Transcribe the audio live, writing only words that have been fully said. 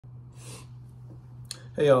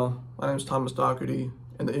Hey y'all, my name is Thomas Doherty,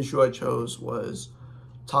 and the issue I chose was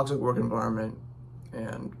toxic work environment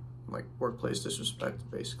and like workplace disrespect,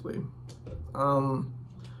 basically. Um,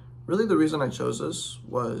 Really, the reason I chose this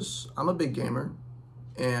was I'm a big gamer,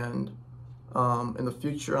 and in the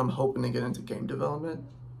future, I'm hoping to get into game development.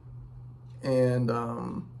 And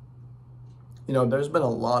there's been a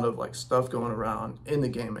lot of like stuff going around in the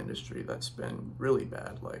game industry that's been really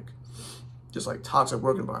bad, like just like toxic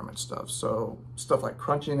work environment stuff. So stuff like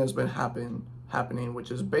crunching has been happening,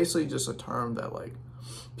 which is basically just a term that like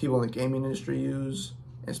people in the gaming industry use.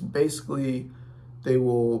 It's basically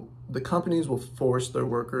the companies will force their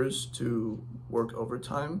workers to work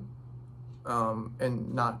overtime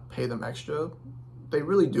and not pay them extra. They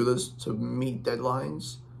really do this to meet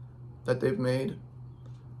deadlines that they've made.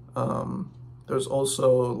 Um, there's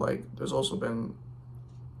also been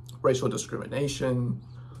racial discrimination,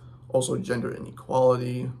 also gender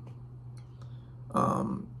inequality,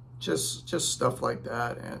 um, just stuff like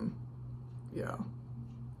that, and yeah.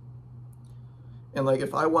 And like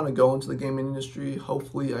if I want to go into the gaming industry,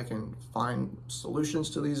 hopefully I can find solutions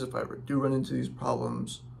to these if I ever do run into these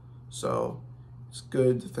problems. So it's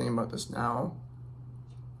good to think about this now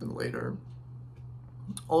than later.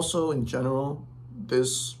 Also, in general,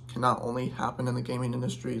 this cannot only happen in the gaming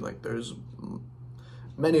industry. Like there's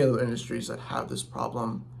many other industries that have this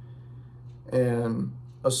problem, and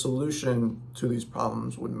a solution to these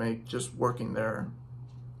problems would make just working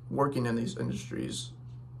in these industries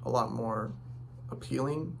a lot more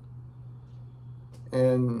appealing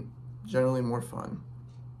and generally more fun.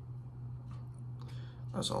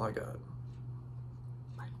 That's all I got.